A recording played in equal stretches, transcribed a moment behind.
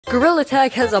Gorilla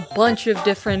Tag has a bunch of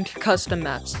different custom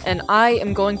maps, and I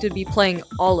am going to be playing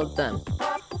all of them.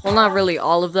 Well, not really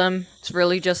all of them. It's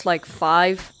really just like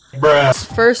 5. This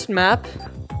first map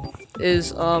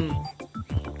is I'll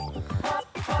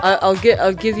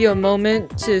give you a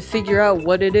moment to figure out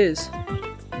what it is.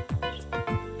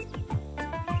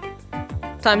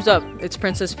 Time's up. It's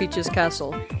Princess Peach's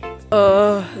castle.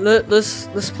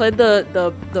 Let's play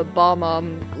the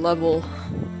bomb level.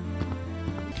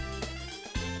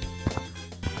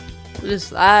 What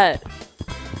is that?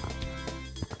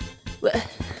 What?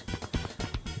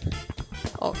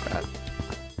 Oh crap.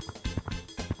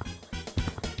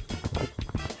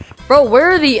 Bro,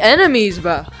 where are the enemies,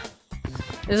 bro?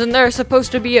 Isn't there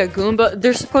supposed to be a Goomba?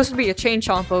 There's supposed to be a Chain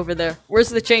Chomp over there. Where's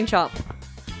the Chain Chomp?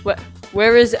 What?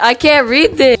 Where is it? I can't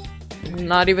read this! I'm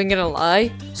not even gonna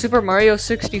lie. Super Mario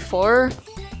 64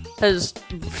 has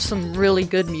some really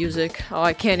good music. Oh,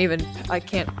 I can't.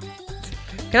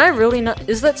 Can I really not?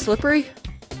 Is that slippery?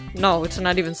 No, it's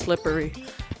not even slippery.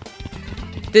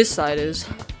 This side is.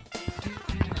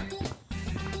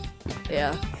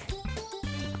 Yeah.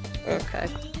 Okay.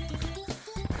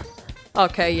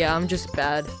 Okay, yeah, I'm just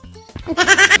bad.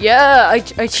 Yeah,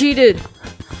 I cheated!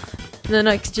 And then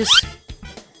I just...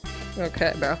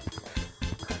 Okay, bro.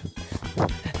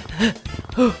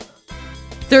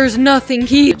 There's nothing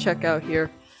here! Check out here.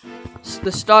 It's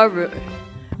the Star Room.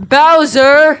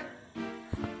 Bowser!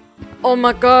 Oh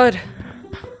my god.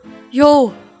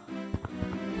 Yo!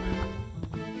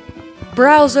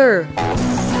 Browser!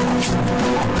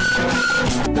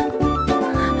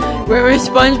 We're in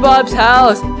SpongeBob's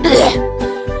house!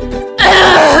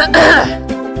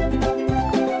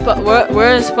 But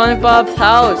we're in SpongeBob's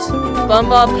house!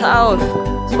 SpongeBob's house!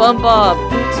 SpongeBob!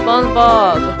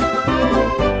 SpongeBob!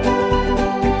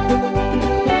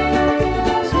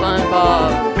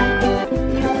 SpongeBob!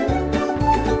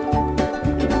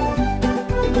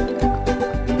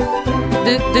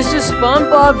 This is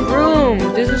SpongeBob's room!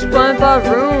 This is SpongeBob's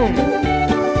room!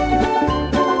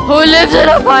 Who lives in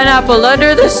a pineapple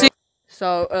under the sea?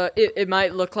 So, it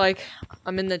might look like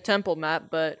I'm in the temple map,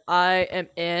 but I am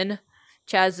in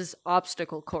Chaz's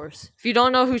obstacle course. If you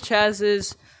don't know who Chaz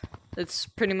is, it's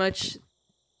pretty much...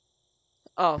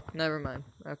 Oh, never mind.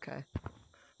 Okay.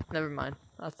 Never mind.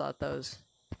 I thought that was...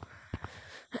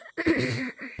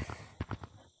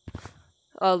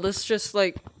 let's just,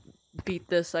 like, beat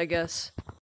this, I guess.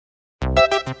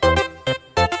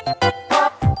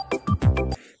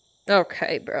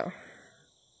 Okay, bro.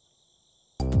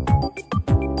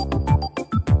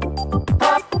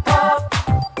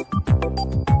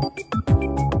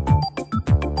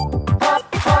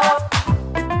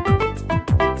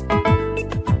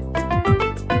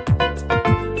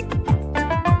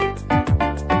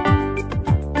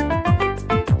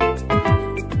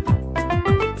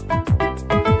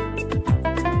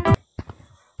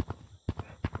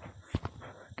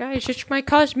 Guys, it's my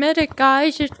cosmetic,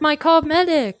 guys. It's my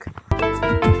cosmetic.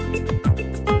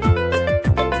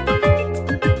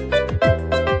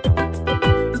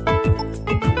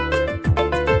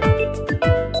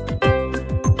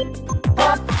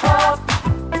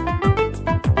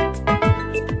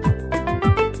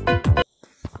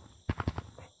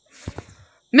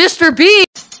 Mr. B!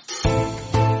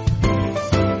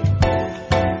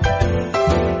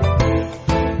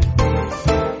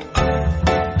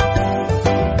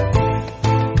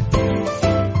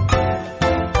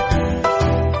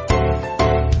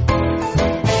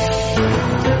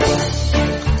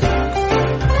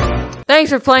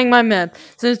 Thanks for playing my map.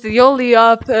 Since the only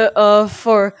op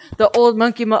for the old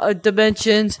monkey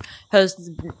dimensions has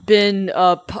been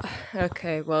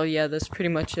okay, well yeah, that's pretty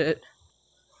much it.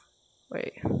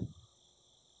 Wait.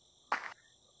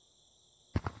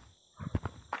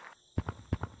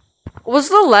 Was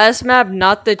the last map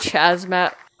not the Chaz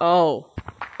map? Oh.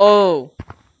 Oh.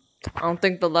 I don't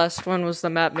think the last one was the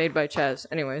map made by Chaz.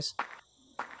 Anyways.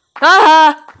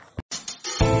 Haha!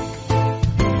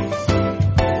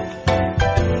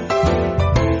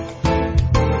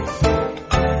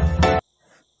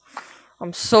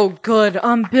 I'm so good.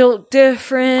 I'm built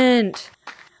different.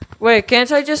 Wait,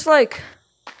 can't I just like...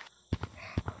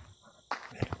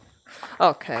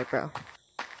 Okay, bro.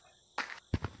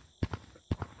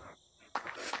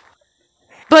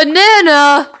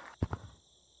 Banana!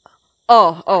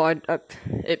 Oh,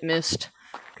 it missed.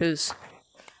 'Cause...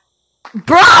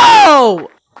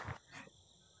 Bro!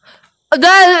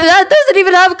 That doesn't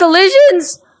even have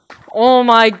collisions? Oh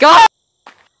my god!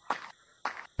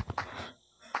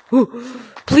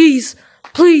 Please!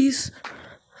 Please!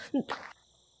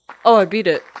 Oh, I beat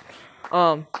it.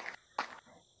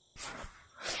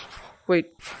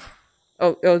 Wait.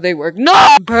 Oh, they work. No!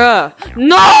 Bruh!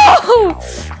 No!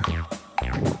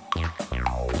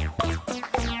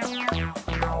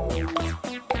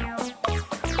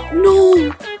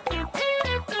 No!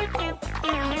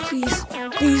 Please,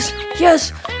 please,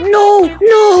 yes! No!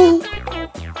 No!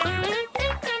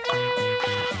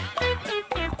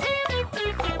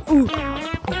 Ooh.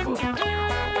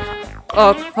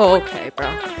 Oh, okay, bro.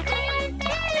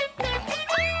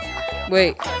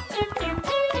 Wait.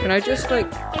 Can I just, like...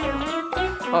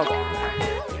 Oh.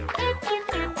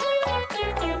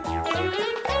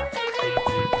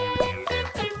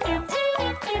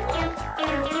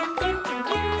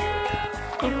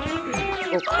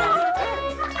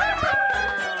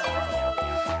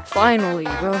 Finally,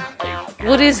 bro.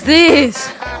 What is this?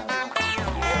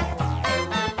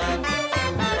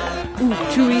 Ooh,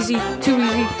 too easy, too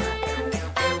easy.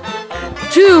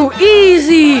 Too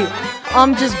easy!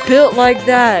 I'm just built like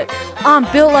that. I'm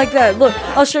built like that. Look,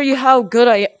 I'll show you how good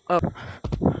I am. Oh.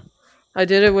 I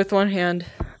did it with one hand.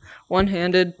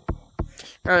 One-handed.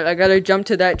 Alright, I gotta jump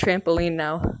to that trampoline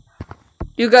now.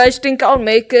 You guys think I'll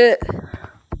make it?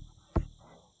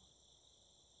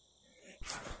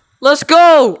 Let's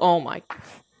go! Oh my.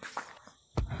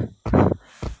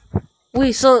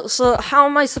 Wait, so how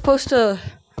am I supposed to...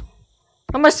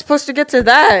 How am I supposed to get to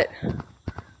that?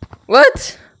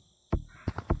 What?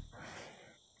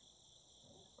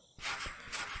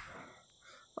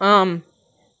 How?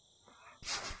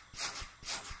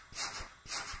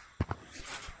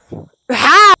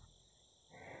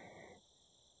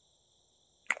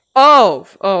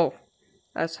 Oh,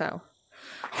 that's how.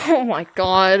 Oh my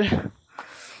god.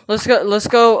 Let's go,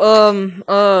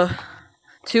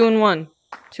 2 and 1.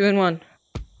 2 and 1.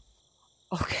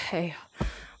 Okay.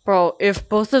 Bro, if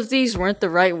both of these weren't the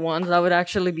right ones, I would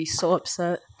actually be so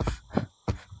upset.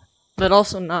 But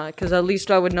also not, because at least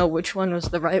I would know which one was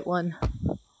the right one.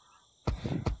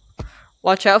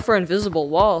 Watch out for invisible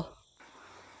wall.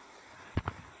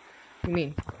 What do you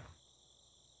mean?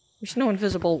 There's no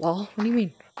invisible wall. What do you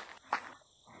mean?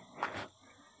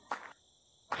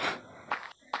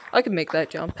 I can make that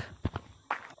jump.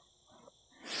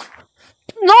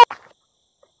 No!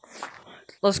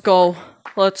 Let's go.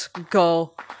 Let's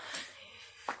go.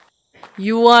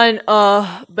 You want,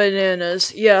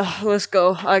 bananas. Yeah, let's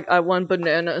go. I want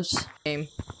bananas. Game.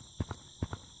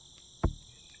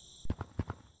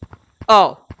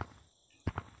 Oh.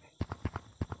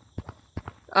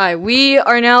 Alright, we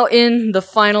are now in the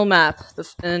final map.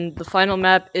 And the final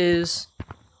map is...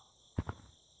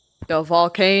 the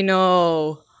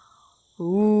volcano.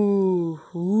 Ooh,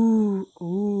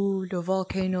 the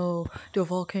volcano. The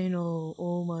volcano.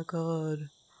 Oh my god.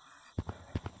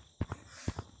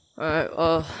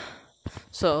 Alright,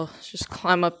 so, just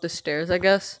climb up the stairs, I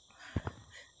guess.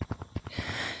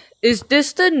 Is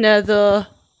this the nether?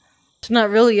 It's not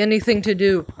really anything to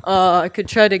do. I could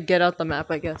try to get out the map,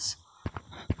 I guess.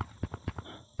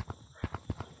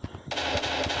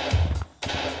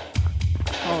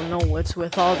 Oh no, what's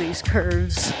with all these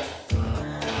curves?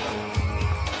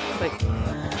 Like,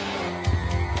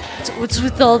 what's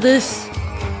with all this?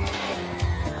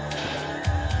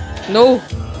 No!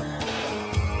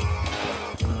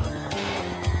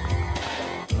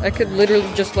 I could literally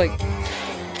just like,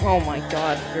 oh my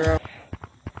god, girl.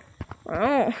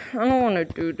 I don't want to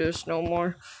do this no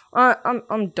more.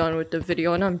 I'm done with the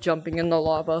video and I'm jumping in the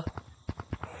lava.